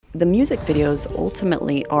the music videos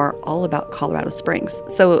ultimately are all about Colorado Springs.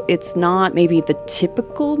 So it's not maybe the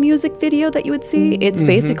typical music video that you would see. It's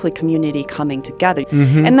basically community coming together.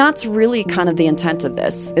 And that's really kind of the intent of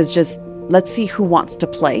this, is just let's see who wants to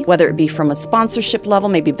play, whether it be from a sponsorship level.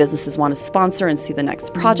 Maybe businesses want to sponsor and see the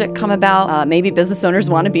next project come about. Maybe business owners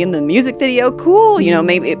want to be in the music video. Cool.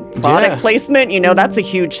 Maybe product placement, that's a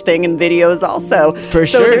huge thing in videos also. For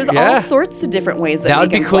sure. So there's all sorts of different ways that we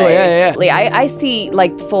can cool. play. I see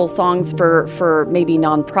like full songs for maybe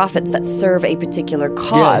nonprofits that serve a particular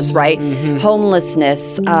cause, right?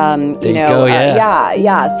 Homelessness, so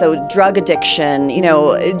drug addiction,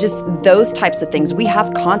 just those types of things. We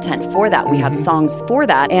have content for that. We have songs for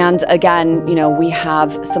that. And again, we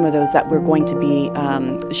have some of those that we're going to be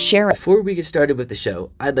sharing. Before we get started with the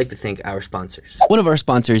show, I'd like to thank our sponsors. One of our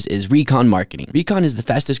sponsors is Recon Marketing. Recon is the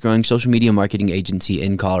fastest growing social media marketing agency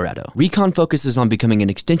in Colorado. Recon focuses on becoming an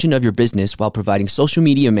extension of your business while providing social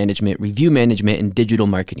media management, review management, and digital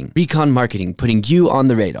marketing. Recon Marketing, putting you on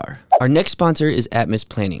the radar. Our next sponsor is Atmos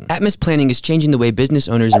Planning. Atmos Planning is changing the way business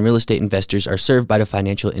owners and real estate investors are served by the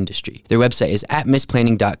financial industry. Their website is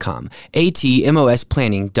atmosplanning.com.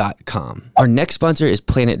 ATMOSplanning.com. Our next sponsor is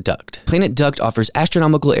Planet Duct. Planet Duct offers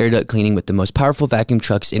astronomical air duct cleaning with the most powerful vacuum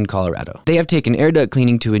trucks in Colorado. They have taken air duct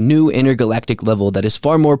cleaning to a new intergalactic level that is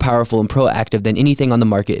far more powerful and proactive than anything on the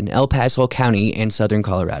market in El Paso County and southern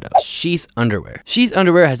Colorado. Sheath Underwear. Sheath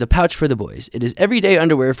Underwear has a pouch for the boys. It is everyday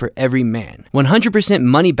underwear for every man. 100%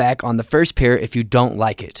 money back on the first pair if you don't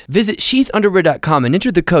like it. Visit sheathunderwear.com and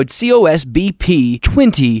enter the code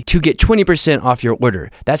COSBP20 to get 20% off your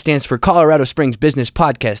order. That stands for Colorado Springs Business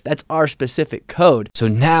Podcast. That's our specific code. So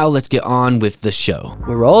now let's get on with the show.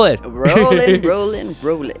 We're rolling. Rolling.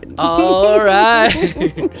 All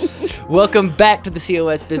right. Welcome back to the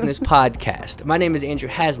COS Business Podcast. My name is Andrew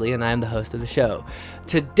Hasley, and I am the host of the show.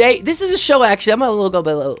 Today, this is a show, actually, I'm a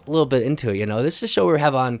little bit into it, This is a show we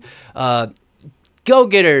have on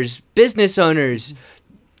go-getters, business owners,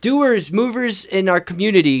 doers, movers in our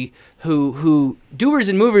community who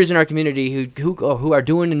are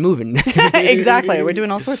doing and moving. Exactly. We're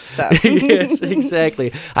doing all sorts of stuff. Yes,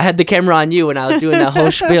 exactly. I had the camera on you when I was doing that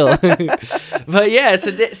whole spiel. But yeah,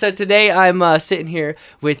 so today I'm sitting here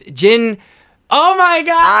with Jen. Oh my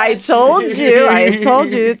God! I told you.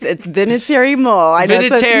 It's Vinatieri Mo. I know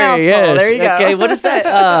it's a mouthful. Yes. There you go. Okay, what is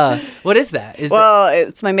that?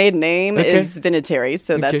 It's my maiden name is Vinatieri,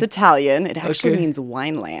 so that's Italian. It actually means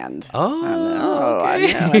wineland. Oh,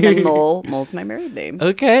 I know. And then Mole's my married name.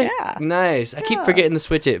 Okay. Yeah. Nice. I keep forgetting to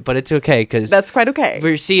switch it, but it's okay because that's quite okay.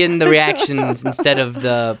 We're seeing the reactions instead of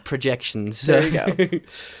the projections. So. There you go.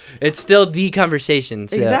 It's still the conversation.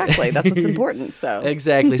 So. Exactly. That's what's important. So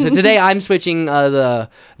exactly. So today I'm switching the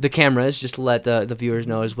cameras just to let the viewers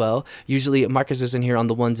know as well. Usually Marcus is in here on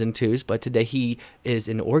the 1s and 2s, but today he is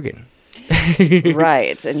in Oregon.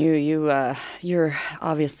 Right, and you're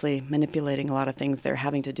obviously manipulating a lot of things there,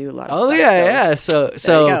 having to do a lot of stuff. Yeah. So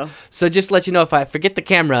just to let you know, if I forget the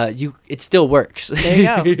camera, it still works. There you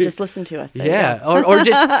go. Just listen to us. There or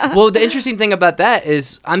just the interesting thing about that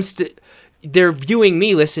is they're viewing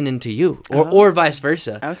me listening to you, or vice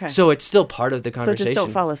versa. Okay. So it's still part of the conversation. So just don't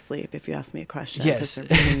fall asleep if you ask me a question. Yes. Because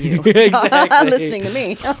they're viewing you. Exactly. Listening to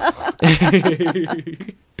me.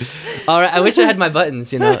 All right. I wish I had my buttons,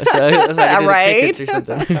 so I was like I did or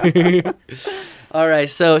something. All right.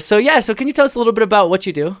 So can you tell us a little bit about what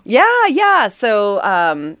you do? Yeah. So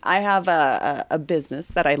I have a business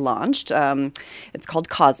that I launched. It's called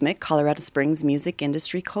Cosmic, Colorado Springs Music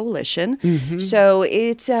Industry Coalition. Mm-hmm. So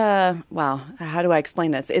it's, how do I explain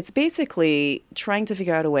this? It's basically trying to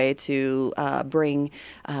figure out a way to bring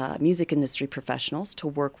music industry professionals to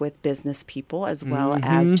work with business people as well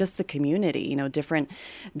as just the community, different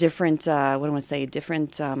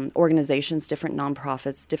organizations, different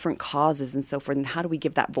nonprofits, different causes and so forth. And how do we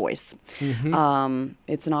give that voice? Mm-hmm.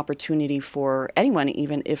 It's an opportunity for anyone,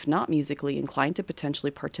 even if not musically inclined, to potentially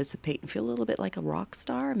participate and feel a little bit like a rock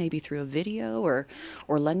star, maybe through a video or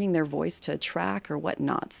lending their voice to a track or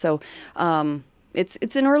whatnot. So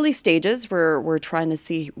it's in early stages. We're trying to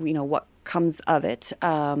see what comes of it.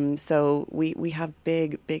 So we have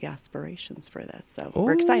big aspirations for this. So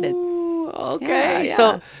we're excited. Okay.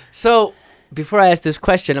 Yeah. So before I ask this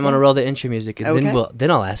question, I'm going to roll the intro music, and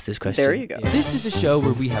then I'll ask this question. There you go. Yeah. This is a show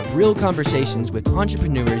where we have real conversations with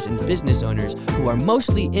entrepreneurs and business owners who are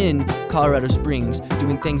mostly in Colorado Springs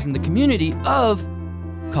doing things in the community of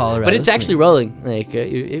Colorado. But it's actually rolling. Like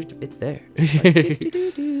it's there.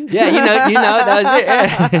 Yeah, you know that was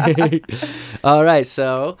it. All right,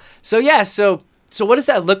 so what does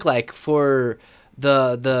that look like for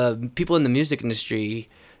the people in the music industry?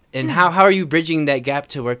 And how are you bridging that gap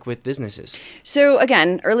to work with businesses? So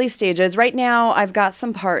again, early stages. Right now, I've got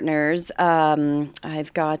some partners.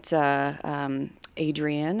 I've got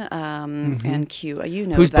Adrian and Q. You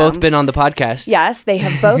know who's them. both been on the podcast. Yes, they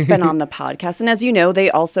have both been on the podcast. And as you know,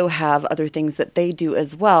 they also have other things that they do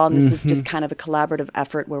as well. And this is just kind of a collaborative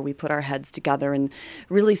effort where we put our heads together and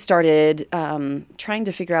really started trying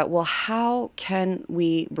to figure out, well, how can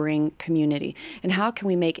we bring community and how can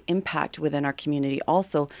we make impact within our community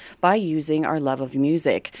also by using our love of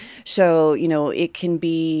music? So, it can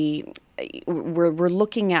be, we're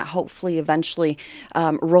looking at hopefully eventually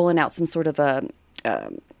rolling out some sort of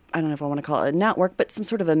I don't know if I want to call it a network, but some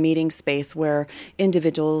sort of a meeting space where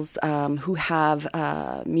individuals who have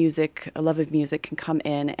a love of music can come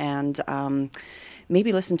in and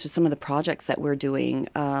maybe listen to some of the projects that we're doing.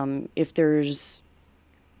 If there's,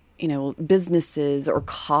 businesses or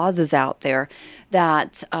causes out there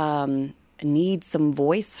that need some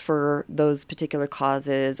voice for those particular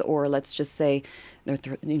causes, or let's just say they're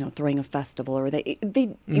throwing a festival, or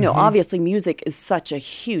they obviously music is such a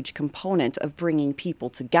huge component of bringing people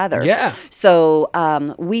together. Yeah. So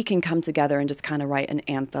we can come together and just kind of write an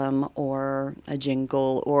anthem or a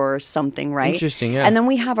jingle or something, right? Interesting, yeah. And then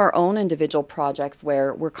we have our own individual projects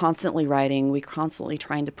where we're constantly writing, we're constantly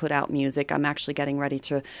trying to put out music. I'm actually getting ready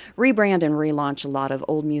to rebrand and relaunch a lot of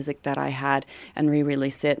old music that I had and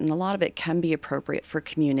re-release it. And a lot of it can be appropriate for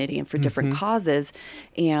community and for different causes.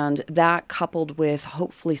 And that coupled with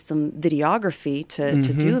hopefully some videography to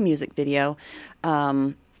do a music video,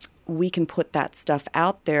 we can put that stuff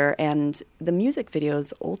out there. And the music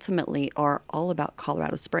videos ultimately are all about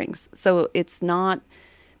Colorado Springs. So it's not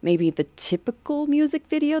maybe the typical music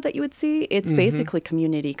video that you would see. It's basically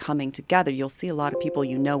community coming together. You'll see a lot of people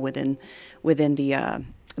within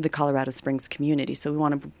the Colorado Springs community. So we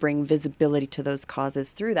want to bring visibility to those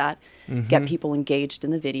causes through that, get people engaged in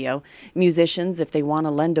the video. Musicians, if they want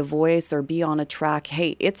to lend a voice or be on a track,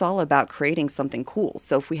 hey, it's all about creating something cool.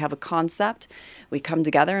 So if we have a concept, we come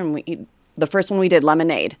together and the first one we did,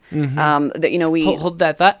 Lemonade. Hold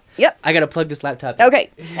that thought. Yep. I got to plug this laptop. Okay.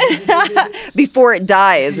 Before it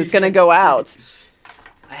dies, it's going to go out.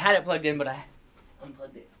 I had it plugged in, but I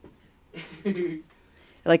unplugged it.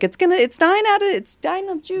 Like it's dying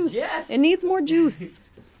of juice. Yes. It needs more juice.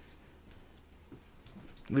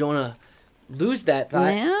 We don't want to lose that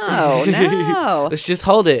thought. No. Let's just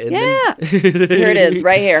hold it. And then... Here it is,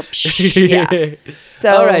 right here. Yeah.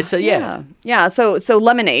 So, all right. So yeah. So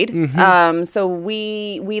Lemonade. So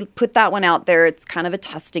we put that one out there. It's kind of a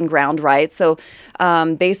testing ground, right? So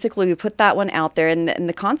basically, we put that one out there, and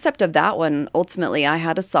the concept of that one, ultimately, I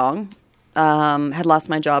had a song. Had lost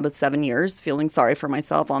my job of 7 years, feeling sorry for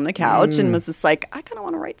myself on the couch, and was just like, I kind of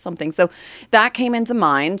want to write something. So that came into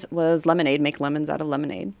mind, was lemonade, make lemons out of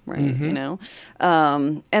lemonade, right?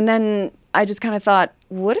 And then I just kind of thought,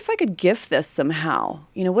 what if I could gift this somehow?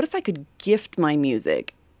 What if I could gift my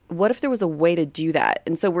music? What if there was a way to do that?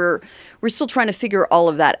 And so we're still trying to figure all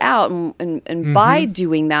of that out. And by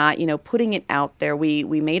doing that, putting it out there,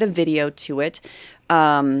 we made a video to it.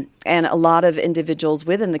 And a lot of individuals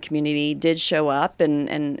within the community did show up,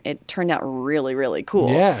 and it turned out really, really cool.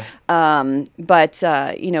 Yeah. But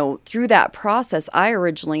through that process, I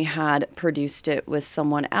originally had produced it with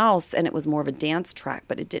someone else, and it was more of a dance track,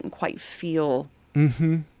 but it didn't quite feel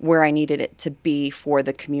where I needed it to be for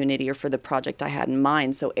the community or for the project I had in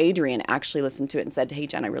mind. So Adrian actually listened to it and said, hey,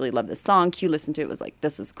 Jen, I really love this song. Q listened to it, was like,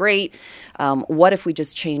 this is great. What if we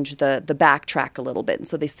just change the backtrack a little bit? And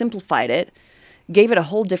so they simplified it, gave it a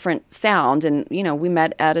whole different sound. And, we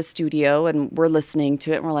met at a studio and we're listening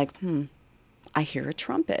to it and we're like, I hear a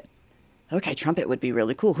trumpet. Okay, trumpet would be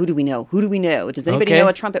really cool. Who do we know? Does anybody know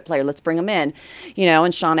a trumpet player? Let's bring him in.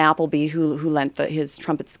 And Sean Appleby, who lent his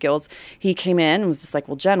trumpet skills, he came in and was just like,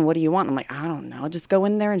 well, Jen, what do you want? I'm like, I don't know. Just go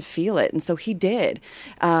in there and feel it. And so he did.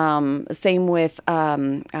 Same with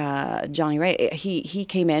Johnny Ray. He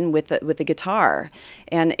came in with the guitar.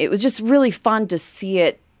 And it was just really fun to see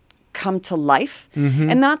it come to life.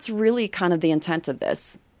 And that's really kind of the intent of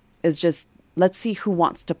this, is just let's see who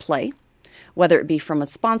wants to play. Whether it be from a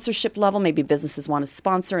sponsorship level, maybe businesses want to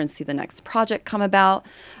sponsor and see the next project come about.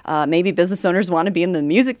 Maybe business owners want to be in the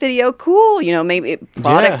music video. Cool. Maybe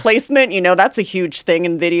product placement, that's a huge thing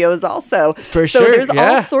in videos also. For sure. So there's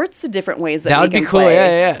all sorts of different ways that we would can be cool. play.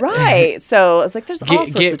 Yeah. Right. So it's like there's all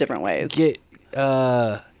sorts of different ways.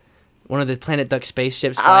 What one of the Planet Duck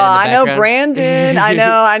spaceships. Oh, flying in the I know background. Brandon.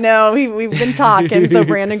 I know. We've been talking. So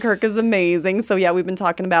Brandon Kirk is amazing. So yeah, we've been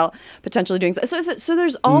talking about potentially doing so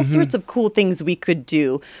there's all sorts of cool things we could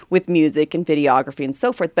do with music and videography and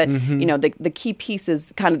so forth. But you know, the key piece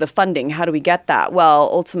is kind of the funding. How do we get that? Well,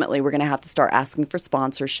 ultimately, we're going to have to start asking for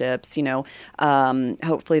sponsorships. You know,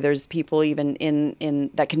 hopefully there's people even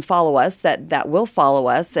in that can follow us that will follow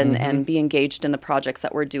us and be engaged in the projects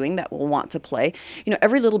that we're doing that will want to play. You know,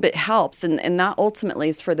 every little bit helps, and that ultimately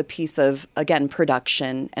is for the piece of, again,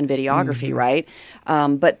 production and videography, right?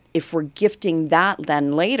 But if we're gifting that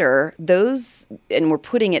then later, and we're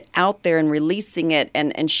putting it out there and releasing it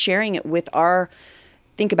and sharing it with our,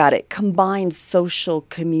 think about it, combined social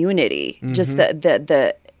community, just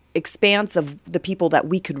the expanse of the people that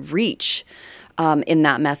we could reach in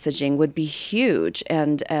that messaging would be huge,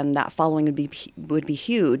 and that following would be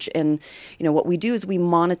huge. And you know what we do is we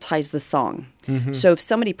monetize the song. So if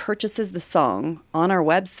somebody purchases the song on our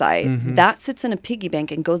website, that sits in a piggy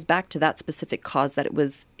bank and goes back to that specific cause that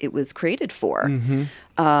it was created for.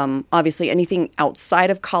 Obviously, anything outside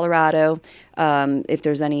of Colorado, if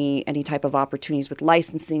there's any type of opportunities with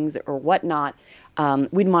licensings or whatnot,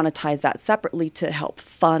 we'd monetize that separately to help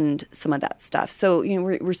fund some of that stuff. So, you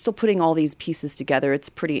know, we're still putting all these pieces together. It's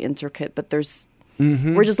pretty intricate, but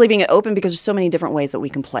we're just leaving it open because there's so many different ways that we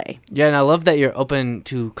can play. Yeah, and I love that you're open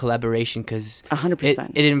to collaboration because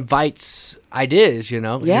 100%. It invites ideas, you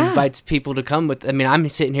know? Yeah. It invites people to come with, I mean, I'm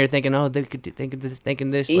sitting here thinking, oh, they could thinking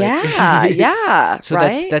this. Yeah, yeah, So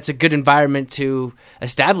right? that's a good environment to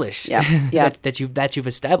establish. Yeah. that you've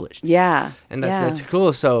established. Yeah. And that's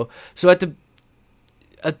cool. So at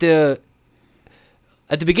the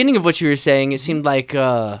beginning of what you were saying, it seemed like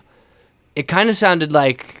it kind of sounded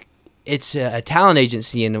like it's a talent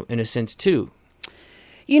agency in a sense too.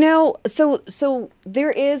 You know, so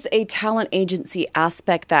there is a talent agency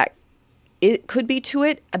aspect that it could be to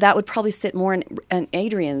it. That would probably sit more in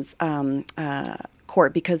Adrian's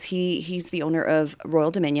court because he's the owner of Royal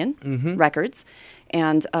Dominion Records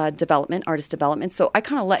and artist development. So I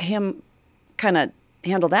kind of let him kind of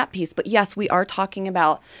handle that piece. But yes, we are talking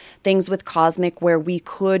about things with Cosmic where we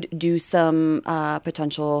could do some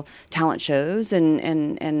potential talent shows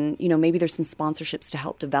and you know, maybe there's some sponsorships to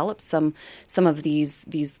help develop some of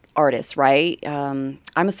these artists, right? I'm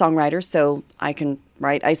a songwriter, so I can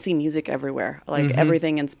write. I see music everywhere. Like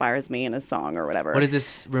everything inspires me in a song or whatever. What does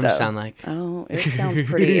this room sound like? Oh, it sounds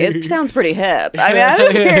pretty hip. I mean, I'm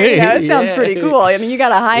just hearing, you know, it sounds pretty cool. I mean, you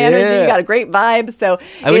got a high energy, you got a great vibe, so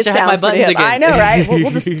I wish I had my buttons again. I know, right?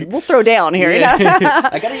 We'll throw down here. Yeah. You know?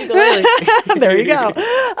 I got a ukulele. There you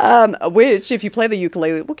go. Which, if you play the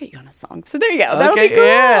ukulele, we'll get you on a song. So there you go. That'll Okay, be cool.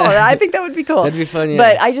 yeah. I think that would be cool. That'd be fun, yeah.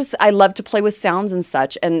 But I love to play with sounds and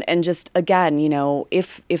such, and just again, you know,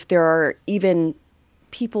 if there are even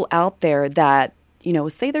people out there that, you know,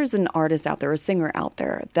 say there's an artist out there, a singer out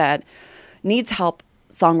there that needs help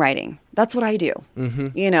songwriting. That's what I do.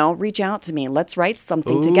 You know, reach out to me. Let's write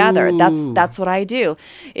something together. That's what I do.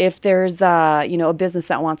 If there's you know, a business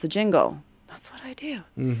that wants a jingle, that's what I do.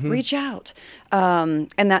 Reach out. And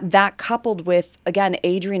that coupled with, again,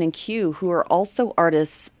 Adrian and Q, who are also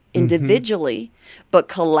artists individually, but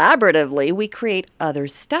collaboratively, we create other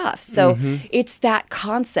stuff. So it's that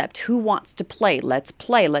concept. Who wants to play? Let's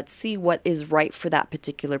play. Let's see what is right for that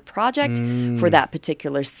particular project, for that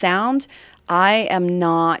particular sound. I am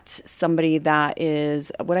not somebody that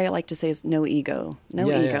is, what I like to say is no ego.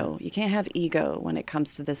 No ego. You can't have ego when it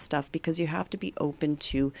comes to this stuff because you have to be open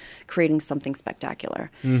to creating something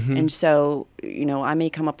spectacular. And so, you know, I may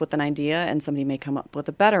come up with an idea and somebody may come up with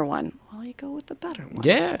a better one. Well, you go with the better one.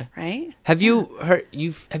 Yeah. Right? Have you heard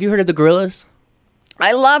of the Gorillaz?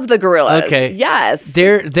 I love the Gorillaz. Okay. Yes.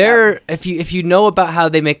 They're if you know about how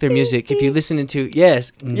they make their music, if you listen to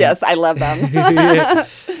yes, I love them.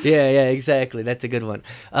 yeah, exactly. That's a good one.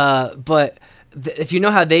 But if you know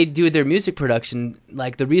how they do their music production,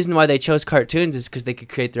 like the reason why they chose cartoons is because they could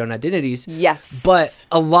create their own identities. Yes. But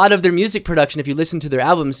a lot of their music production, if you listen to their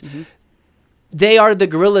albums, they are the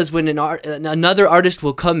Gorillaz when another artist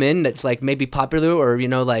will come in that's like maybe popular or, you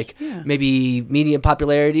know, like maybe medium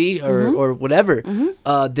popularity or whatever.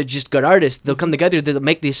 They're just good artists. They'll come together, they'll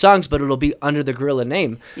make these songs, but it'll be under the Gorilla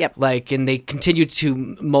name. Yep. Like, and they continue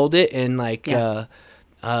to mold it and like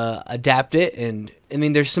adapt it. And I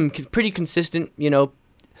mean, there's some pretty consistent, you know,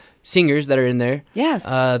 singers that are in there. Yes.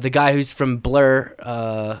 The guy who's from Blur,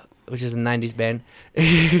 which is a 90s band.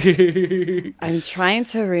 I'm trying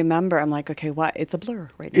to remember. I'm like, okay, what? It's a blur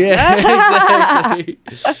right now. Yeah,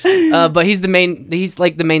 exactly. But he's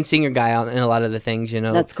like the main singer guy in a lot of the things, you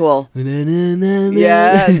know. That's cool.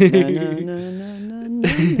 Yeah.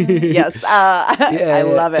 Yes, I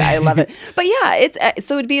love it. I love it. But yeah, it's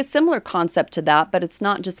so it'd be a similar concept to that, but it's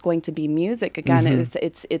not just going to be music. Again,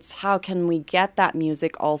 it's how can we get that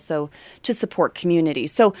music also to support community.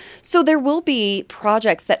 So there will be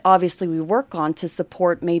projects that obviously we work on to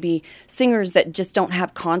support maybe singers that just don't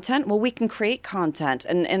have content. Well, we can create content,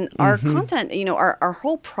 and our content, our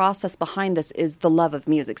whole process behind this is the love of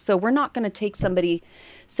music. So we're not going to take somebody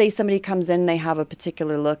comes in, they have a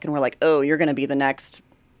particular look, and we're like, oh, you're going to be the next,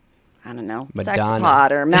 I don't know, Madonna. Sex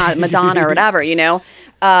Pot or Madonna or whatever,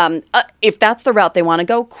 if that's the route they want to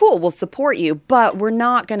go, cool, we'll support you. But we're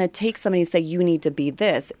not going to take somebody and say, you need to be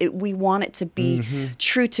this. We want it to be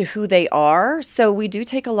true to who they are. So we do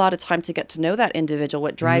take a lot of time to get to know that individual.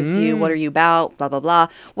 What drives you? What are you about? Blah, blah, blah.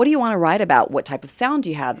 What do you want to write about? What type of sound do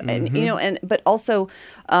you have? And, but also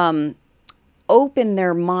open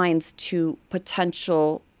their minds to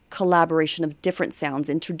potential collaboration of different sounds,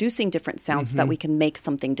 introducing different sounds so that we can make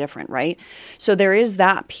something different, right? So there is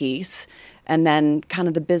that piece. And then kind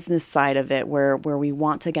of the business side of it where we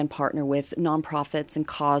want to, again, partner with nonprofits and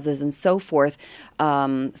causes and so forth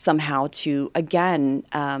somehow to, again,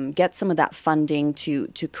 get some of that funding to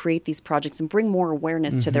create these projects and bring more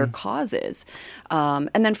awareness to their causes. And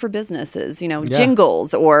then for businesses,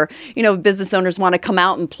 jingles or, business owners want to come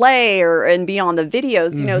out and play and be on the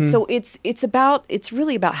videos, So it's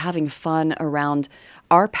really about having fun around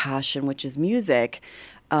our passion, which is music.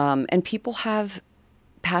 And people have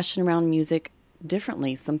passion around music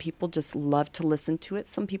differently. Some people just love to listen to it.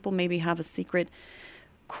 Some people maybe have a secret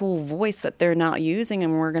cool voice that they're not using,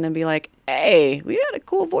 and we're going to be like, hey, we got a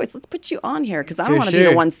cool voice. Let's put you on here, because I don't want to be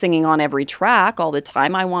the one singing on every track all the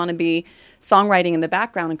time. I want to be songwriting in the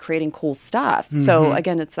background and creating cool stuff. So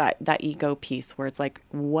again, it's that ego piece where it's like,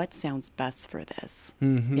 what sounds best for this?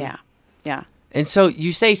 Yeah. And so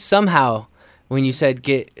you say somehow when you said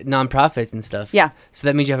get nonprofits and stuff. Yeah. So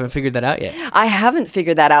that means you haven't figured that out yet. I haven't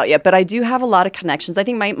figured that out yet, but I do have a lot of connections. I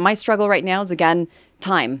think my struggle right now is, again,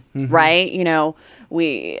 time, right?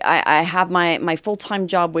 I have my full-time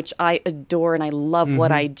job, which I adore, and I love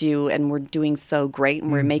what I do, and we're doing so great,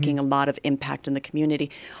 and we're making a lot of impact in the community.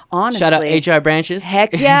 Honestly. Shout out HR branches.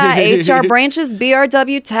 Heck yeah, HR branches,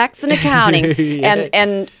 BRW tax and accounting. Yeah.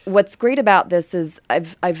 And what's great about this is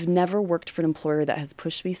I've never worked for an employer that has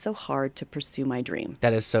pushed me so hard to pursue my dream.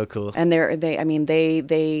 That is so cool. And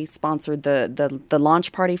they sponsored the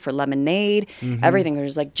launch party for Lemonade, everything. They're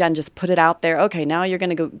just like, Jen, just put it out there. Okay, now you're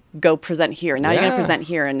going to go present here. Now you're going to present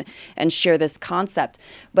here and share this concept.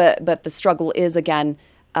 But the struggle is, again,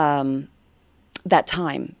 that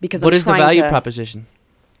time. Because what is the value proposition?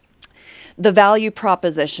 The value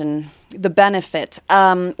proposition, the benefit.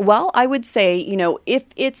 Well, I would say, if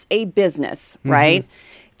it's a business, right?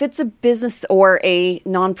 If it's a business or a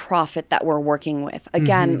nonprofit that we're working with,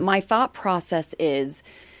 again, my thought process is,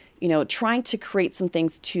 trying to create some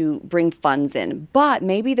things to bring funds in. But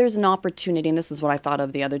maybe there's an opportunity, and this is what I thought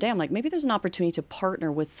of the other day. I'm like, maybe there's an opportunity to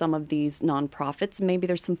partner with some of these nonprofits. Maybe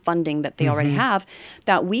there's some funding that they already have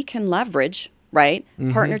that we can leverage, right?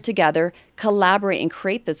 Partner together, collaborate, and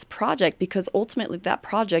create this project, because ultimately that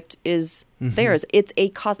project is theirs. It's a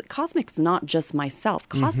Cosmic is not just myself.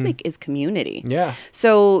 Cosmic is community. Yeah.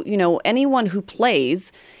 So, anyone who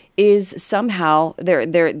plays is somehow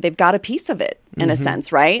they've got a piece of it in a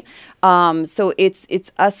sense, right? So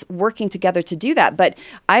it's us working together to do that. But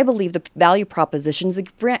I believe the value proposition is,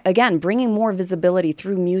 again, bringing more visibility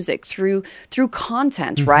through music, through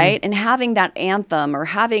content, right? And having that anthem or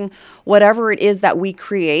having whatever it is that we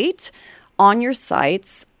create on your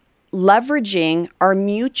sites, leveraging our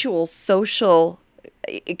mutual social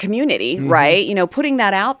community, right? Putting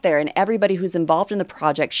that out there, and everybody who's involved in the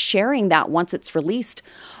project sharing that once it's released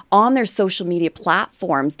on their social media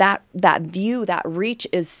platforms. That view, that reach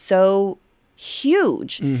is so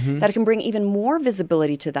huge that it can bring even more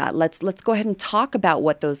visibility to that. Let's go ahead and talk about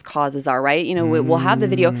what those causes are, right? We'll have the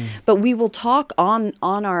video, but we will talk on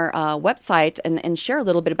our website and share a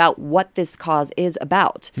little bit about what this cause is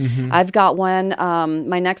about. I've got one.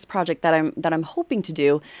 My next project that I'm hoping to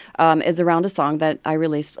do is around a song that I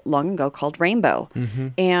released long ago called Rainbow,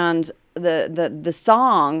 and the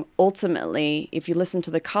song, ultimately, if you listen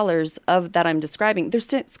to the colors of that I'm describing, they're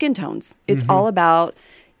skin tones. It's all about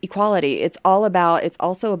equality. It's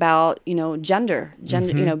also about, gender,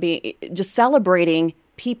 being just celebrating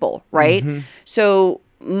people, right? So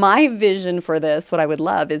my vision for this, what I would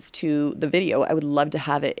love is the video, I would love to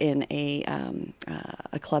have it in a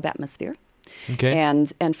club atmosphere. Okay.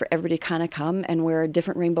 And for everybody to kind of come and wear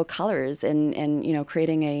different rainbow colors and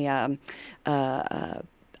creating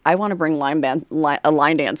I want to bring a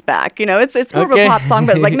line dance back. It's more of a pop song,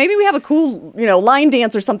 but it's like maybe we have a cool, line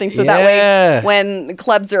dance or something. So that way when the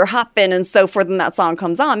clubs are hopping and so forth and that song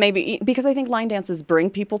comes on, maybe, because I think line dances bring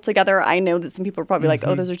people together. I know that some people are probably like,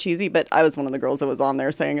 oh, those are cheesy, but I was one of the girls that was on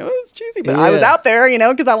there saying, oh, it's cheesy. But I was out there,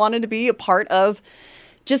 because I wanted to be a part of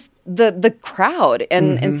just the crowd.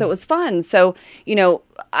 And so it was fun. So,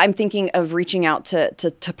 I'm thinking of reaching out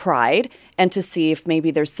to Pride and to see if maybe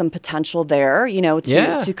there's some potential there,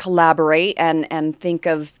 to collaborate and think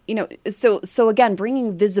of, so again,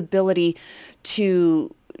 bringing visibility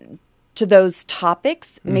to those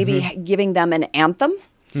topics, maybe giving them an anthem,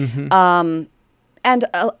 and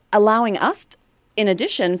allowing us, in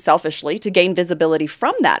addition, selfishly, to gain visibility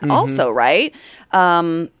from that also, right?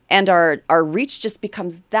 And our reach just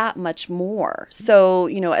becomes that much more. So,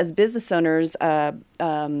 as business owners, I've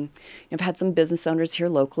had some business owners here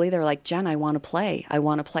locally. They're like, Jen, I want to play.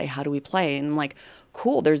 How do we play? And I'm like,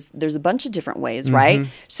 cool. There's a bunch of different ways, right?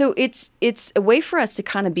 So it's a way for us to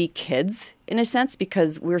kind of be kids in a sense,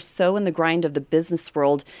 because we're so in the grind of the business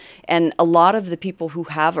world. And a lot of the people who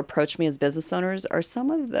have approached me as business owners are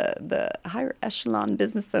some of the higher echelon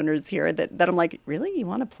business owners here that I'm like, really? You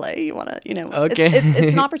want to play? You want to, Okay.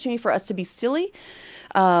 It's an opportunity for us to be silly,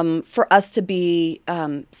 for us to be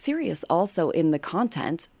serious also in the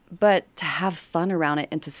content, but to have fun around it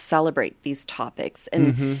and to celebrate these topics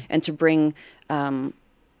and to bring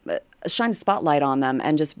shine a spotlight on them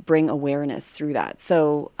and just bring awareness through that.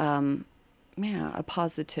 So, a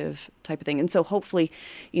positive type of thing. And so hopefully,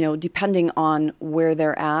 depending on where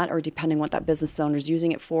they're at or depending what that business owner is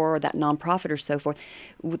using it for or that nonprofit or so forth,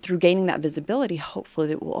 through gaining that visibility,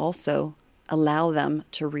 hopefully it will also allow them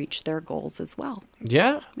to reach their goals as well.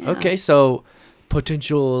 Yeah. Okay. So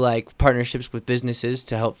potential partnerships with businesses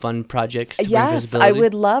to help fund projects to bring visibility? I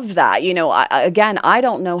would love that. I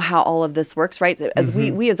don't know how all of this works, right? As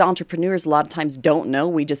we as entrepreneurs a lot of times don't know.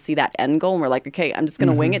 We just see that end goal and we're like, okay, I'm just going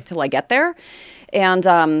to wing it till I get there. And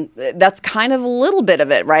that's kind of a little bit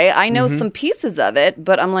of it, right? I know some pieces of it,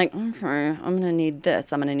 but I'm like, okay, I'm going to need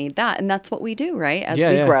this, I'm going to need that. And that's what we do, right? As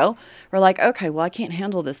we grow, we're like, okay, well, I can't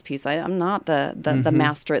handle this piece. I'm not the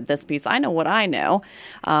master at this piece. I know what I know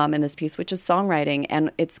in this piece, which is songwriting,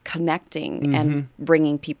 and it's connecting and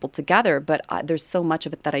bringing people together. But there's so much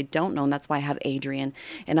of it that I don't know, and that's why I have Adrian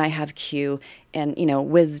and I have Q and,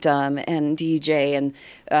 Wisdom and DJ. And,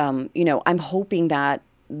 I'm hoping that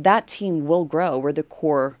team will grow. We're the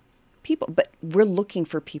core people, but we're looking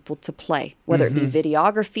for people to play, whether it be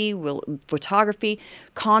videography, photography,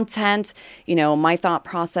 content. My thought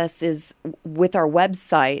process is with our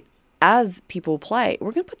website, as people play,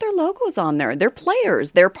 we're going to put their logos on there. They're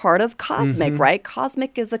players. They're part of Cosmic, right?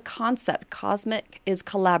 Cosmic is a concept. Cosmic is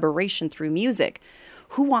collaboration through music.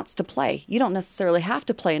 Who wants to play? You don't necessarily have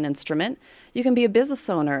to play an instrument. You can be a business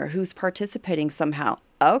owner who's participating somehow.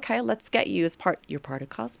 Okay, let's get you you're part of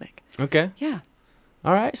Cosmic. Okay. Yeah.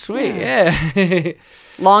 All right, sweet. Yeah.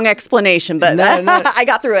 Long explanation, but I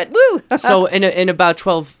got through it. Woo! So in about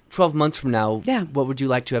 12 months from now, yeah, what would you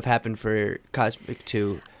like to have happen for Cosmic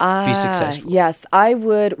to be successful? Yes, I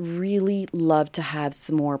would really love to have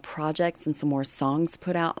some more projects and some more songs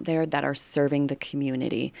put out there that are serving the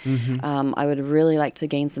community. I would really like to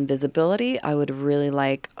gain some visibility. I would really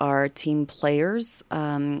like our team players,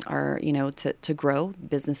 to grow,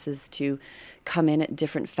 businesses to come in at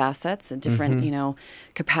different facets and different,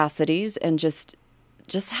 capacities, and just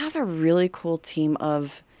have a really cool team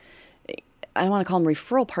of, I don't want to call them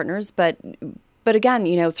referral partners, but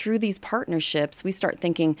again, through these partnerships, we start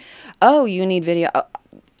thinking, oh, you need video.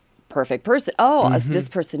 Perfect person. Oh, this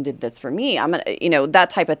person did this for me. I'm gonna, that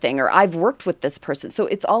type of thing. Or I've worked with this person. So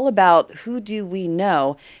it's all about who do we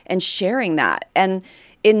know and sharing that. And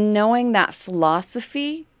in knowing that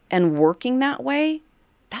philosophy and working that way,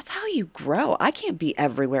 that's how you grow. I can't be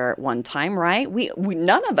everywhere at one time, right? We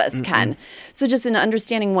none of us can. So just in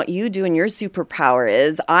understanding what you do and your superpower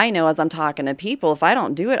is, I know as I'm talking to people, if I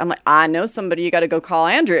don't do it, I'm like, I know somebody, you got to go call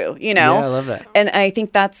Andrew, Yeah, I love that. And I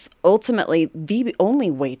think that's ultimately the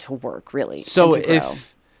only way to work, really. So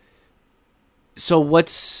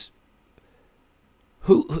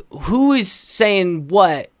who is saying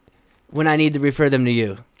what when I need to refer them to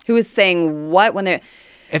you? Who is saying what when they're...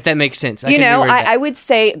 If that makes sense. I would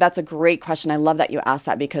say that's a great question. I love that you asked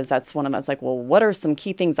that, because that's one of us like, well, what are some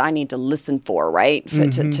key things I need to listen for, right?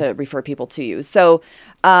 To refer people to you. So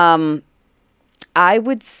I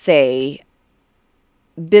would say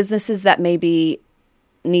businesses that maybe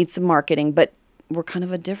need some marketing, but we're kind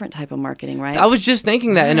of a different type of marketing, right? I was just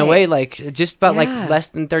thinking that in a way, like just about like Yeah. less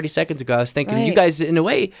than 30 seconds ago. I was thinking you Right. guys, in a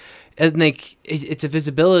way, like it's a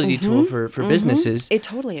visibility tool for businesses. It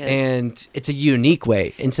totally is. And it's a unique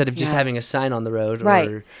way instead of just Yeah. having a sign on the road Right.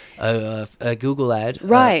 or a Google ad.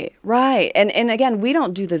 Right. And again, we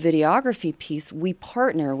don't do the videography piece. We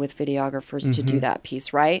partner with videographers to do that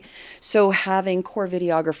piece, right? So having core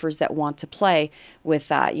videographers that want to play with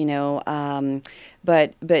that,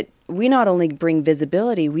 but we not only bring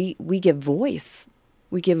visibility, we give voice.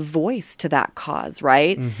 We give voice to that cause,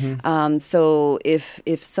 right? So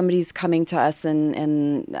if somebody's coming to us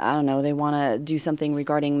and I don't know, they want to do something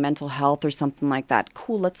regarding mental health or something like that,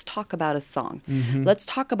 cool, let's talk about a song. Let's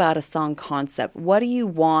talk about a song concept. What do you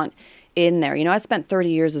want in there? I spent 30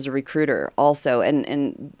 years as a recruiter also,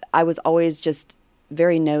 and I was always just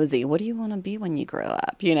very nosy. What do you want to be when you grow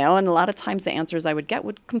up? And a lot of times the answers I would get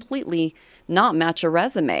would completely not match a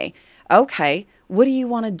resume. Okay, what do you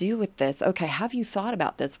want to do with this? Okay, have you thought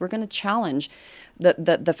about this? We're going to challenge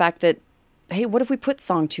the fact that, hey, what if we put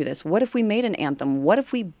song to this? What if we made an anthem? What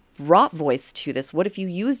if we brought voice to this? What if you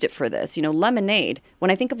used it for this? Lemonade.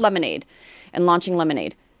 When I think of lemonade and launching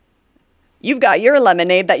lemonade, you've got your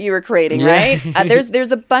lemonade that you were creating, right?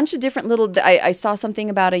 There's a bunch of different little. I saw something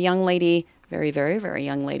about a young lady, very, very, very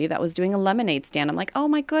young lady that was doing a lemonade stand. I'm like, oh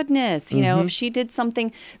my goodness, if she did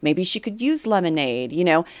something, maybe she could use lemonade.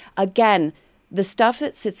 Again, the stuff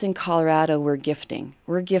that sits in Colorado, we're gifting.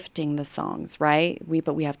 We're gifting the songs, right?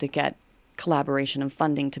 But we have to get collaboration and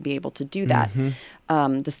funding to be able to do that.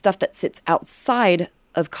 The stuff that sits outside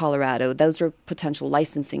of Colorado, those are potential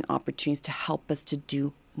licensing opportunities to help us to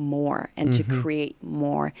do more and to create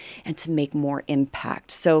more and to make more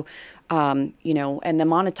impact. So, and the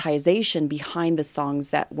monetization behind the songs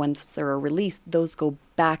that once they're released, those go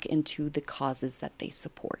back into the causes that they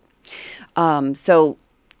support.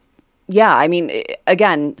 Yeah, I mean,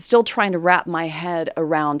 again, still trying to wrap my head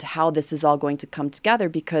around how this is all going to come together,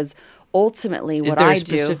 because ultimately what I do... Is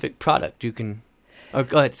there a specific product you can... Oh,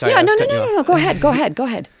 go ahead. Sorry. Yeah, no. Go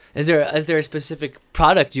ahead. Is there a specific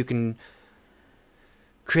product you can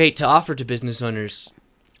create to offer to business owners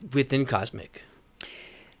within Cosmic?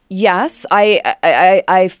 Yes,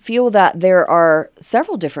 I feel that there are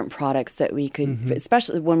several different products that we could,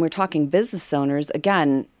 especially when we're talking business owners,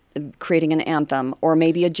 again, creating an anthem or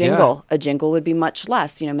maybe a jingle. Yeah. A jingle would be much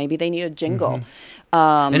less. Maybe they need a jingle.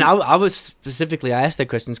 And I was specifically, I asked that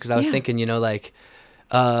questions because I was thinking,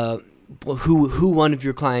 who one of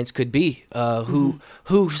your clients could be,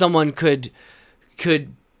 who someone could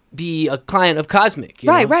be a client of Cosmic.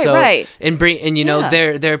 Right. And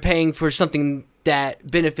they're paying for something that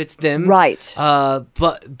benefits them, right?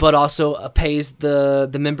 But also pays the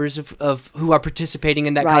members of who are participating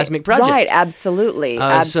in that Cosmic project, right? Absolutely.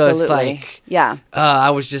 So it's like, I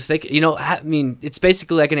was just thinking, I mean, it's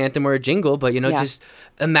basically like an anthem or a jingle, but just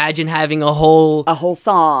imagine having a whole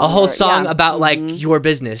song about like your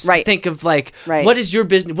business. Right. Think of like, what is your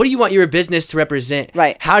business? What do you want your business to represent?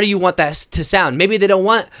 Right. How do you want that to sound? Maybe they don't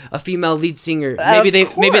want a female lead singer. Maybe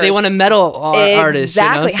they want a metal artist.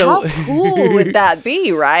 Exactly. So how cool would that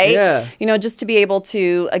be, right? Yeah. Just to be able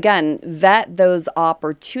to, again, vet those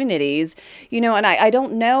opportunities, and I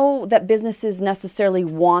don't know that businesses necessarily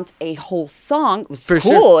want a whole song. It's cool.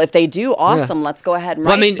 Sure. If they do, awesome. Yeah. Let's go ahead and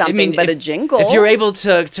write something, but a jingle. If you're able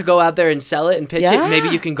to go out there and sell it and pitch it, maybe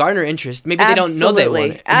you can garner interest. Maybe they don't know they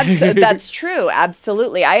want it. That's true.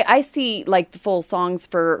 Absolutely. I see like the full songs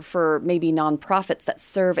for maybe nonprofits that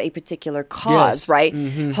serve a particular cause, right?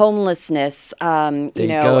 Homelessness,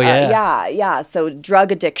 so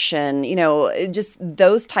drug addiction, just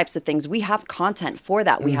those types of things. We have content for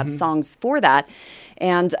that. We have songs for that.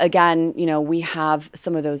 And again, we have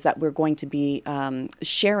some of those that we're going to be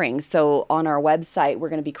sharing. So on our website, we're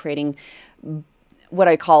going to be creating what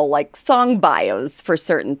I call like song bios for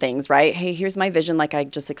certain things, right? Hey, here's my vision, like I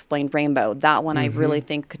just explained, Rainbow. That one I really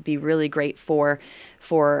think could be really great for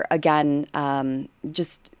again,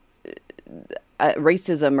 just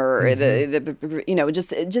racism or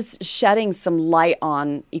the just shedding some light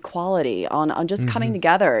on equality, on just coming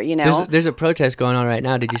together, There's a protest going on right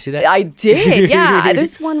now. Did you see that? I did, yeah.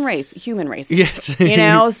 There's one race, human race. Yes.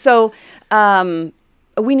 So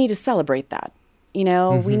we need to celebrate that.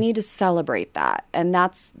 We need to celebrate that. And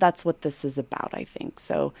that's what this is about, I think.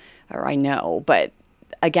 So, or I know, but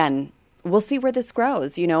again, we'll see where this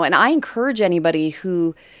grows, and I encourage anybody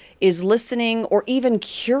who is listening or even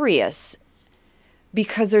curious,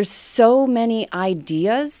 because there's so many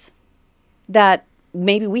ideas that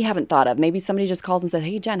maybe we haven't thought of. Maybe somebody just calls and says,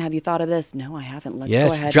 "Hey, Jen, have you thought of this?" No, I haven't. Let's go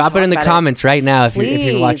ahead. Drop it in the comments right now if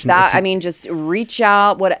you're watching. Just reach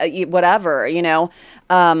out, whatever,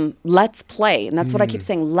 let's play. And that's what I keep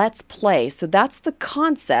saying, let's play. So that's the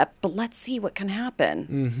concept, but let's see what can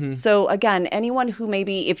happen. So again, anyone who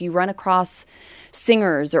maybe, if you run across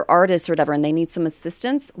singers or artists or whatever, and they need some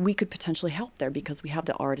assistance, we could potentially help there because we have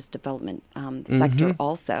the artist development sector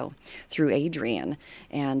also through Adrian.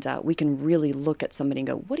 And we can really look at somebody and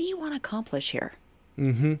go, what do you want to accomplish here?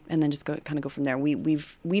 And then just go from there.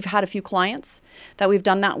 We've had a few clients that we've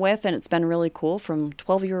done that with, and it's been really cool, from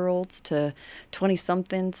 12-year-olds to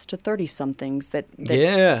 20-somethings to 30-somethings.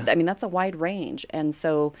 I mean, that's a wide range. And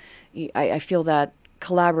so I feel that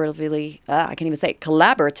collaboratively, I can't even say it,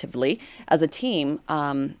 collaboratively as a team,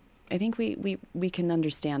 I think we can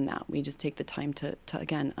understand that. We just take the time to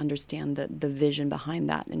again, understand the vision behind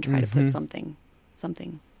that and try to put something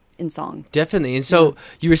in song. Definitely. And so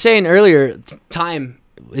you were saying earlier, time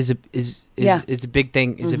is a big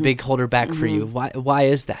thing, is a big holder back for you. Why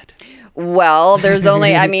is that? Well, there's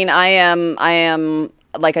only, I mean, I am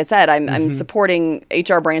like I said, I'm supporting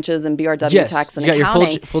HR branches and BRW tax and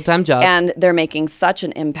accounting. Your full-time job. And they're making such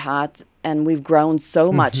an impact, and we've grown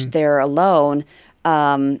so much there alone.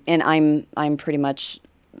 And I'm pretty much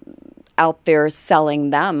out there selling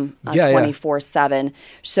them 24/7.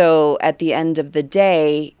 So at the end of the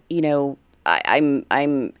day,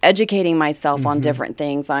 I'm educating myself on different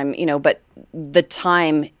things. But the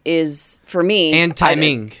time is for me, and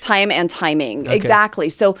timing. Time and timing. Okay. Exactly.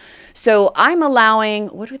 So I'm allowing,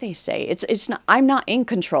 what do they say? It's not, I'm not in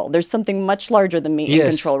control. There's something much larger than me in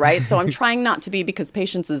control, right? So I'm trying not to be, because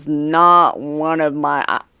patience is not one of my,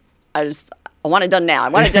 I want it done now. I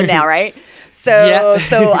want it done now, right?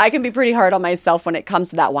 So I can be pretty hard on myself when it comes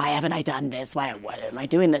to that. Why haven't I done this? What am I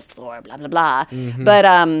doing this for? Blah, blah, blah.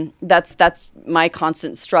 But that's my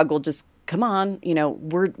constant struggle. Just come on,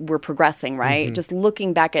 we're progressing, right? Just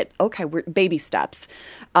looking back at, okay, we're baby steps.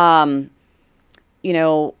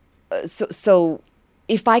 So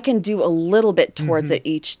if I can do a little bit towards it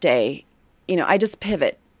each day, I just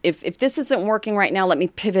pivot. If this isn't working right now, let me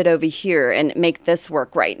pivot over here and make this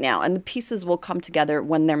work right now. And the pieces will come together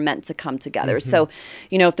when they're meant to come together. So,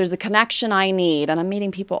 if there's a connection I need, and I'm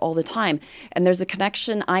meeting people all the time, and there's a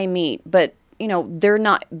connection I meet, but they're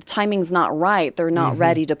not, the timing's not right. They're not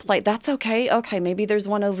ready to play. That's okay. Okay, maybe there's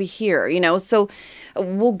one over here, So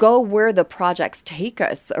we'll go where the projects take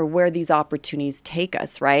us, or where these opportunities take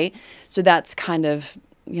us, right? So that's kind of,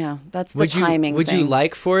 that's the timing. Would you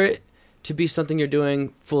like for it to be something you're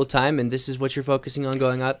doing full time, and this is what you're focusing on,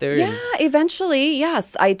 going out there? Yeah, eventually,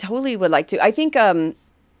 yes, I totally would like to. I think,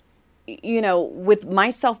 with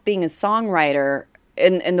myself being a songwriter,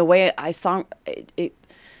 and the way I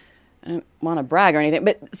I don't want to brag or anything,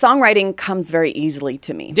 but songwriting comes very easily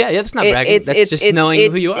to me. Yeah, that's not bragging. That's just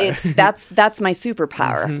knowing who you are. That's my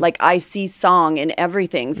superpower. Like, I see song in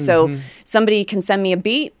everything. So somebody can send me a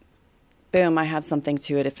beat. Boom, I have something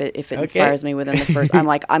to it if it inspires me within the first.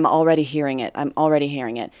 I'm already hearing it.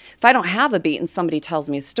 If I don't have a beat and somebody tells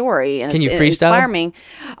me a story and can you freestyle? Inspire me,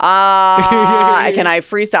 can I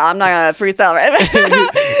freestyle? I'm not gonna freestyle, right?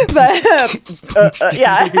 But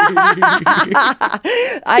yeah,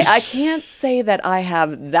 I can't say that I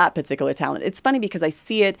have that particular talent. It's funny because I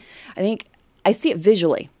see it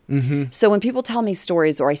visually. So when people tell me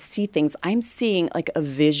stories or I see things, I'm seeing like a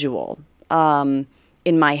visual in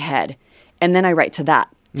my head. And then I write to that,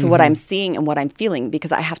 to what I'm seeing and what I'm feeling,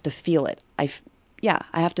 because I have to feel it. I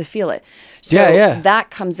have to feel it. So that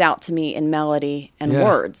comes out to me in melody and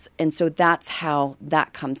words. And so that's how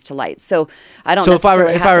that comes to light. So I don't if I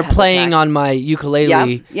were playing on my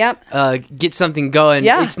ukulele, get something going,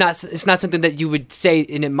 it's not something that you would say,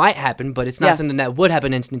 and it might happen, but it's not something that would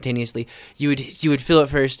happen instantaneously. You would feel it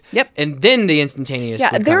first, and then the instantaneous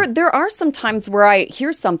would come. There are some times where I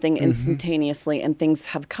hear something instantaneously and things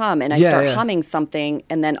have come, and I start humming something,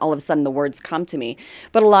 and then all of a sudden the words come to me.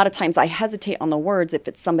 But a lot of times I hesitate on the words if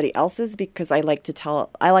it's somebody else's, because I like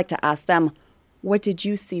to ask them, what did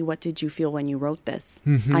you see? What did you feel when you wrote this?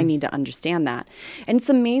 I need to understand that. And it's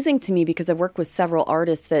amazing to me because I've worked with several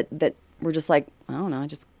artists that were just like, I don't know, I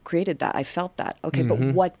just created that. I felt that. Okay, but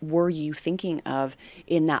what were you thinking of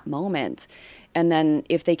in that moment? And then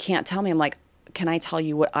if they can't tell me, I'm like, can I tell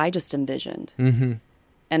you what I just envisioned?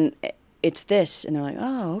 And it's this. And they're like,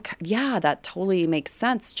 oh, okay. Yeah, that totally makes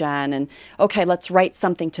sense, Jen. And okay, let's write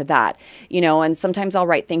something to that. And sometimes I'll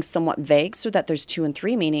write things somewhat vague so that there's 2 and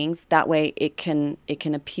 3 meanings. That way it can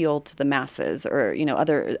appeal to the masses, or,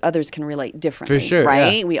 others can relate differently. For sure,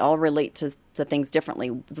 right? We all relate to to things differently.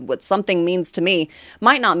 What something means to me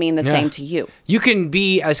might not mean the same to you. You can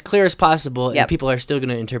be as clear as possible, and Yep. people are still going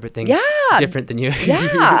to interpret things Yeah. different than you.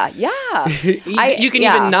 Yeah, You can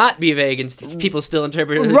even not be vague, and people still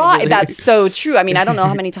interpret it. Right, that's so true. I mean, I don't know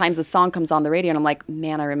how many times a song comes on the radio, and I'm like,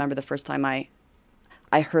 man, I remember the first time I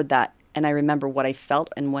heard that, and I remember what I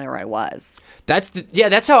felt and where I was.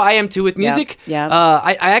 That's how I am too with music. Yeah.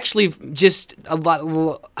 I actually just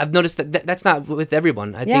I've noticed that's not with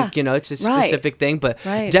everyone. I think it's a specific thing, but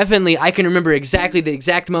definitely I can remember exactly the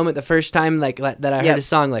exact moment the first time that I heard a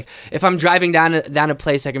song. Like if I'm driving down a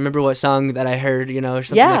place, I can remember what song that I heard, or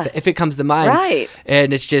something like that, if it comes to mind. Right.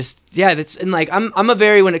 And it's just and like I'm a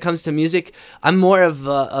very, when it comes to music, I'm more of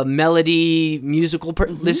a melody musical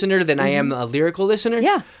listener than I am a lyrical listener.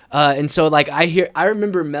 Yeah. And so like I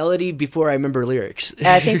remember melody before I remember lyrics.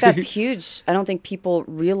 I think that's huge. I don't think people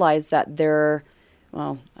realize that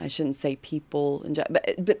I shouldn't say people,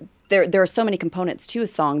 but there are so many components to a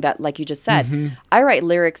song that, like you just said, I write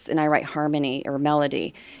lyrics and I write harmony or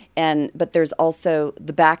melody, but there's also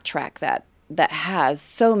the backtrack that has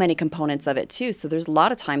so many components of it too. So there's a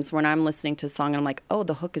lot of times when I'm listening to a song and I'm like, oh,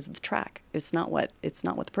 the hook is the track. It's not what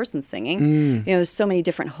the person's singing. There's so many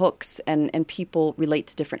different hooks, and people relate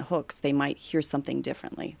to different hooks. They might hear something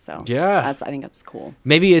differently. So I think that's cool.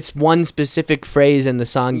 Maybe it's one specific phrase in the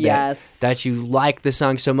song that you like the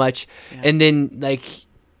song so much, and then like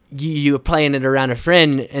you're playing it around a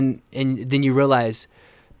friend, and then you realize,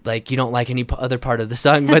 like, you don't like any other part of the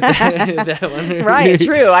song, but that one. Right,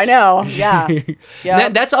 true. I know. Yeah.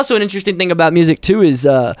 That's also an interesting thing about music too, is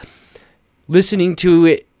listening to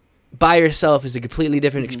it by yourself is a completely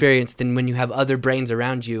different experience than when you have other brains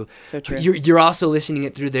around you. So true. You're also listening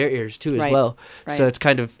it through their ears too, as well. Right. So it's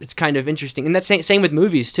kind of interesting, and that's same with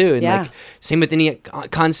movies too, and like same with any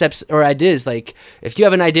concepts or ideas. Like if you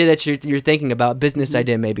have an idea that you're thinking about, business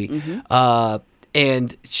idea maybe.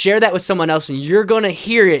 And share that with someone else, and you're going to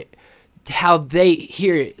hear it how they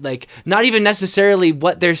hear it. Like, not even necessarily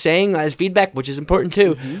what they're saying as feedback, which is important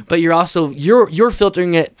too, but you're also, you're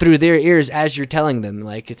filtering it through their ears as you're telling them.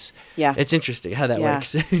 Like, it's interesting how that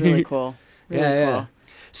works. It's really cool. Really cool.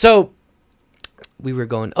 So, we were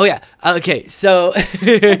going, okay, so,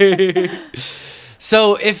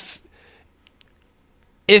 so if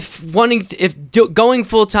going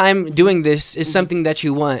full-time doing this is something that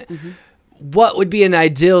you want, what would be an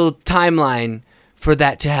ideal timeline for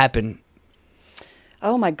that to happen?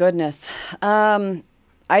 Oh my goodness.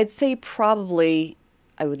 I'd say probably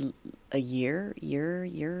a year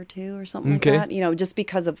or two or something like that, just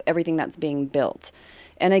because of everything that's being built.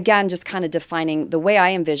 And again, just kind of defining the way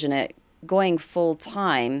I envision it, going full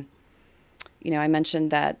time. I mentioned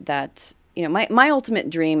that my ultimate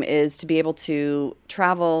dream is to be able to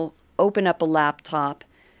travel, open up a laptop,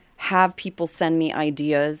 have people send me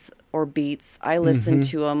ideas or beats. I listen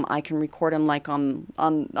to them. I can record them like on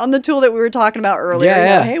the tool that we were talking about earlier.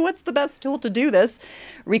 Hey, what's the best tool to do this?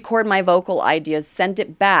 Record my vocal ideas, send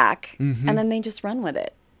it back, and then they just run with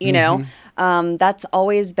it. That's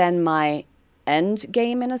always been my end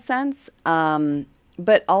game in a sense.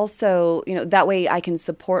 But also, that way I can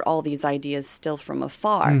support all these ideas still from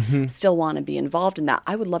afar, still want to be involved in that.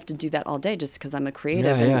 I would love to do that all day just because I'm a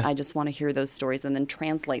creative and I just want to hear those stories and then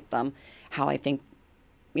translate them how I think,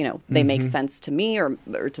 they make sense to me or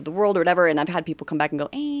to the world or whatever. And I've had people come back and go,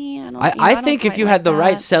 I think if you had the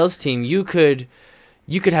right sales team, you could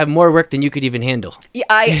have more work than you could even handle. Yeah,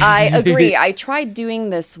 I agree. I tried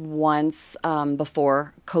doing this once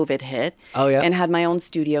before COVID hit. And had my own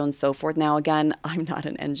studio and so forth. Now, again, I'm not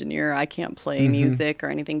an engineer. I can't play music or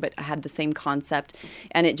anything, but I had the same concept.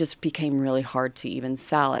 And it just became really hard to even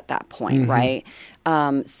sell at that point, right?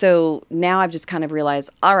 So now I've just kind of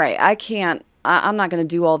realized, all right, I'm not going to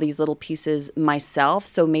do all these little pieces myself.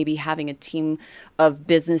 So maybe having a team of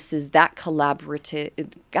businesses that collaborate,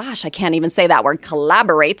 I can't even say that word,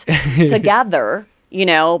 collaborate together,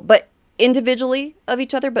 but individually of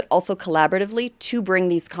each other, but also collaboratively to bring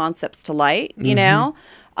these concepts to light,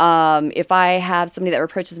 If I have somebody that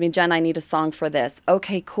approaches me, Jen, I need a song for this.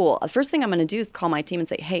 Okay, cool. The first thing I'm going to do is call my team and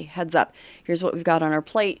say, hey, heads up. Here's what we've got on our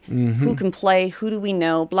plate. Who can play? Who do we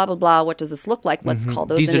know? Blah, blah, blah. What does this look like? Let's call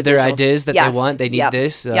those These are their ideas that they want. They need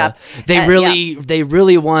this. They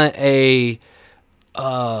really want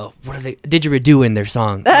what are they? Didgeridoo in their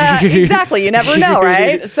song. Exactly. You never know,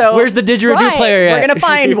 right? So where's the didgeridoo player at? We're gonna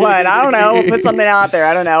find one. I don't know. We'll put something out there.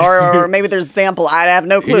 I don't know, or maybe there's a sample. I have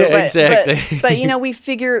no clue. Yeah, exactly. But we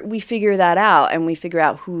figure that out, and we figure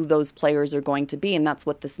out who those players are going to be, and that's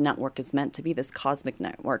what this network is meant to be. This cosmic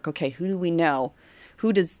network. Okay, who do we know?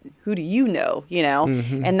 Who do you know?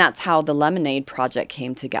 Mm-hmm. And that's how the Lemonade project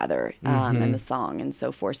came together, and the song and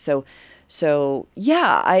so forth. So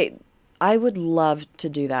yeah, I would love to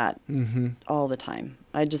do that all the time.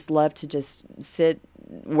 I just love to just sit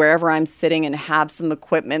wherever I'm sitting and have some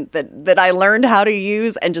equipment that I learned how to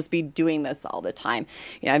use and just be doing this all the time.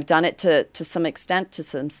 I've done it to some extent, to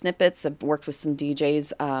some snippets. I've worked with some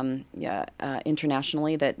DJs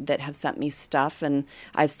internationally that have sent me stuff, and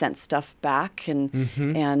I've sent stuff back, and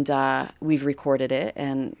we've recorded it,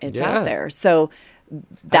 and it's out there. So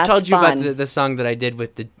that's I told you fun. about the song that I did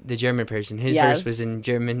with the German person. His verse was in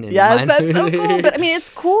German. And yes, mine. That's so cool. But it's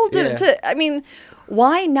cool to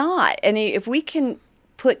why not? And if we can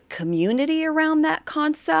put community around that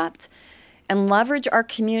concept and leverage our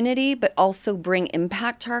community, but also bring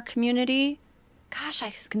impact to our community, gosh,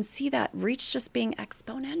 I can see that reach just being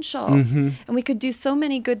exponential. And we could do so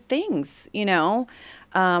many good things,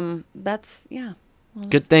 that's, yeah.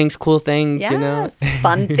 Good things, cool things, yes,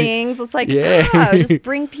 fun things. It's like, just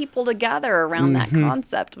bring people together around that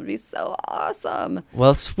concept would be so awesome.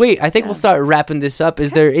 Well, sweet. I think we'll start wrapping this up.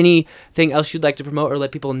 Is there anything else you'd like to promote or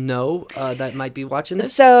let people know that might be watching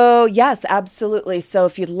this? So, yes, absolutely. So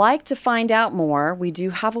if you'd like to find out more, we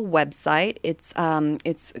do have a website. It's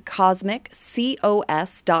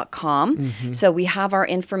cosmiccos.com. So we have our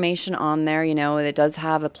information on there. It does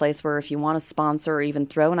have a place where if you want to sponsor or even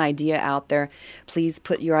throw an idea out there, please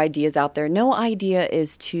put your ideas out there. No idea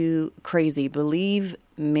is too crazy. Believe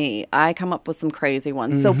me, I come up with some crazy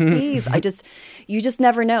ones. So please, you just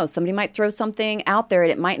never know. Somebody might throw something out there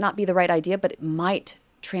and it might not be the right idea, but it might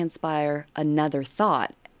transpire another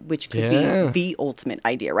thought, which could be the ultimate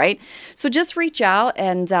idea, right? So just reach out,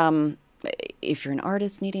 and if you're an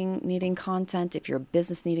artist needing content, if you're a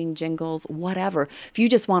business needing jingles, whatever, if you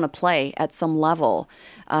just want to play at some level,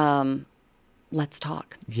 let's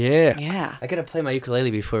talk. Yeah. I gotta play my ukulele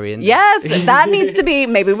before we end. Yes, that needs to be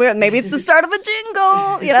maybe it's the start of a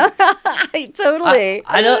jingle. Totally.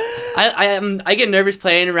 I get nervous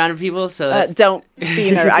playing around people, so don't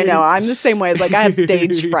be nervous. I know I'm the same way. It's like I have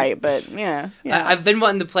stage fright, but yeah. I've been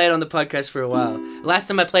wanting to play it on the podcast for a while. Last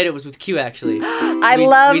time I played it was with Q, actually. I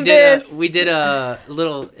love this. We did a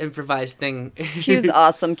little improvised thing. Q's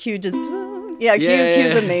awesome. Q just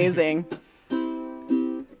Q's amazing.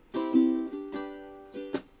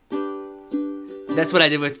 That's what I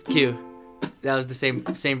did with Q. That was the same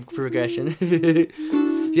progression.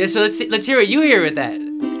 So let's hear what you hear with that.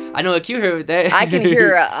 I know what Q heard with that. I can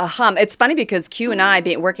hear a hum. It's funny because Q and I,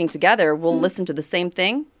 being working together, will listen to the same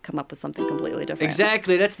thing, come up with something completely different.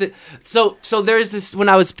 Exactly. That's so there's this, when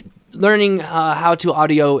I was learning how to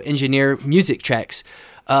audio engineer music tracks,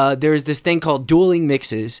 there's this thing called dueling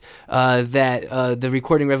mixes that the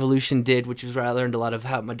Recording Revolution did, which is where I learned a lot of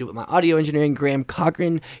how to do with my audio engineering. Graham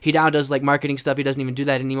Cochran, he now does marketing stuff. He doesn't even do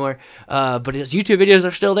that anymore. But his YouTube videos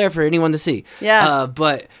are still there for anyone to see. Yeah.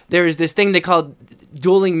 But there is this thing they called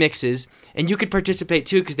dueling mixes, and you could participate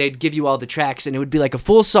too because they'd give you all the tracks, and it would be like a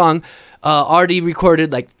full song already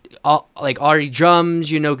recorded, already drums,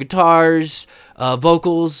 guitars,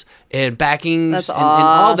 vocals, and backings, and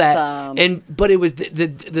all that. But it was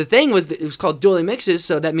the thing was that it was called dueling mixes,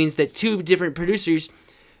 so that means that two different producers,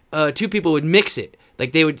 two people would mix it.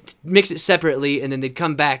 They would mix it separately, and then they'd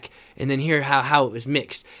come back and then hear how it was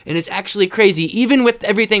mixed. And it's actually crazy. Even with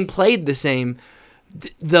everything played the same,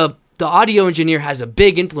 the audio engineer has a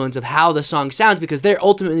big influence of how the song sounds because they're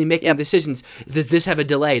ultimately making decisions. Does this have a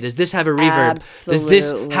delay? Does this have a reverb? Absolutely.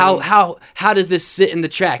 Does this how does this sit in the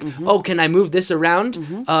track? Oh, can I move this around?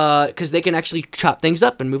 Because they can actually chop things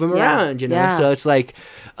up and move them around. So it's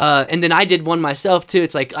and then I did one myself too.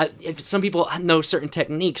 It's if some people know certain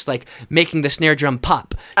techniques, like making the snare drum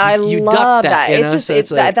pop. You love duck that. It's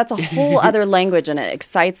that's a whole other language, and it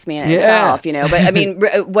excites me in itself.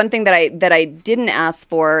 But one thing that I didn't ask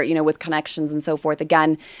for, with connections and so forth.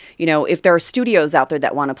 Again, if there are studios out there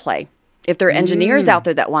that want to play, if there are engineers out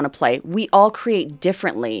there that want to play, we all create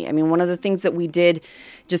differently. One of the things that we did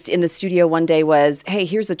just in the studio one day was, hey,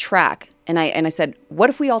 here's a track, and I said, what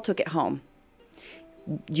if we all took it home?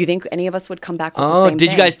 you think any of us would come back with the same did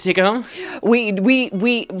thing? you guys take it home?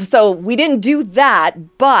 So we didn't do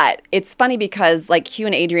that, but it's funny because like Hugh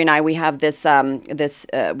and Adrian and I, we have this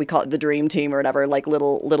we call it the dream team or whatever, like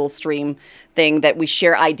little stream thing that we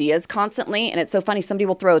share ideas constantly. And it's so funny. Somebody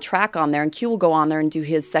will throw a track on there and Q will go on there and do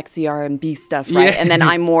his sexy R&B stuff, right? Yeah. And then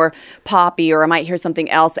I'm more poppy, or I might hear something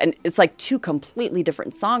else. And it's like two completely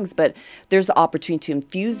different songs, but there's the opportunity to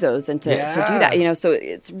infuse those and to do that, you know? So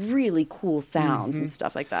it's really cool sounds and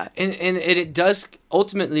stuff like that. And it does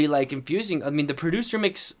ultimately like infusing. I mean, the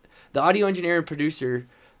audio engineer and producer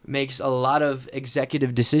makes a lot of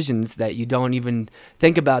executive decisions that you don't even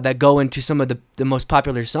think about that go into some of the most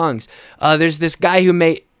popular songs. There's this guy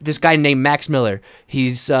named Max Miller.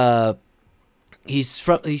 He's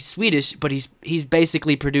Swedish, but he's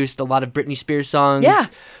basically produced a lot of Britney Spears songs. Yeah.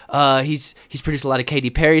 He's produced a lot of Katy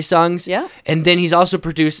Perry songs. Yeah. And then he's also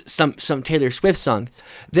produced some Taylor Swift songs.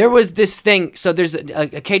 There was this thing, so there's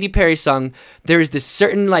a Katy Perry song. There's this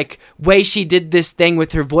certain like way she did this thing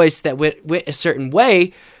with her voice that went a certain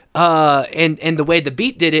way, and the way the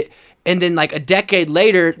beat did it. And then like a decade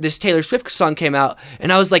later, this Taylor Swift song came out,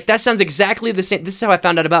 and I was like, that sounds exactly the same. This is how I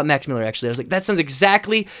found out about Max Miller, actually. I was like, that sounds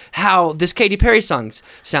exactly how this Katy Perry song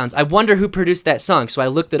sounds. I wonder who produced that song. So I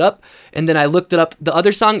looked it up, and then I looked it up the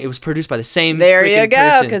other song. It was produced by the same There you go,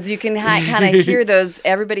 person. because you can kind of hear those.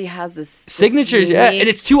 Everybody has this signatures, yeah. And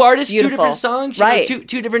it's two artists, beautiful. two different songs, right? You know,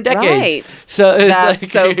 two different decades. Right. So it's that's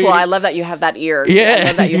like, so cool. I love that you have that ear. Yeah. I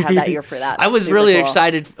love that you have that ear for that. I was Super really cool.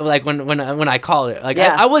 excited, like when I called it. Like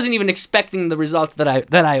Yeah. I wasn't even expecting the results that I found.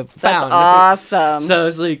 That's awesome. So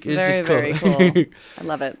it's like it's very, just cool. very cool. I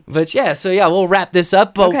love it. But yeah, so yeah, we'll wrap this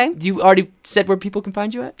up. But Okay. You already said where people can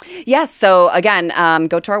find you at? Yes. So again,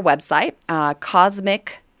 go to our website,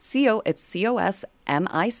 Cosmic CO. It's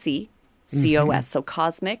COSMIC. COS. So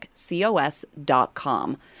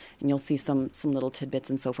cosmiccos.com. And you'll see some little tidbits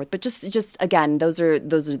and so forth. But just again, those are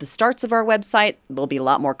the starts of our website. There'll be a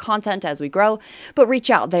lot more content as we grow. But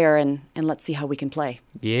reach out there and let's see how we can play.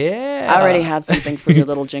 Yeah. I already have something for your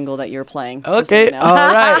little jingle that you're playing. Okay. Just so you know. All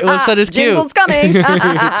right. Well, so does Q. Jingle's coming.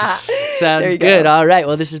 Sounds There you good. go. All right.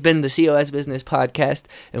 Well, this has been the COS Business Podcast,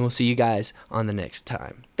 and we'll see you guys on the next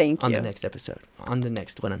time. Thank On you. the next episode. On the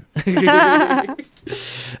next one.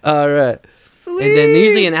 All right. Sweet. And then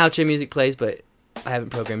usually an outro music plays, but I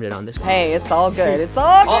haven't programmed it on this one. Hey, it's all good. It's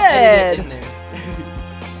all I'll edit it good. in there.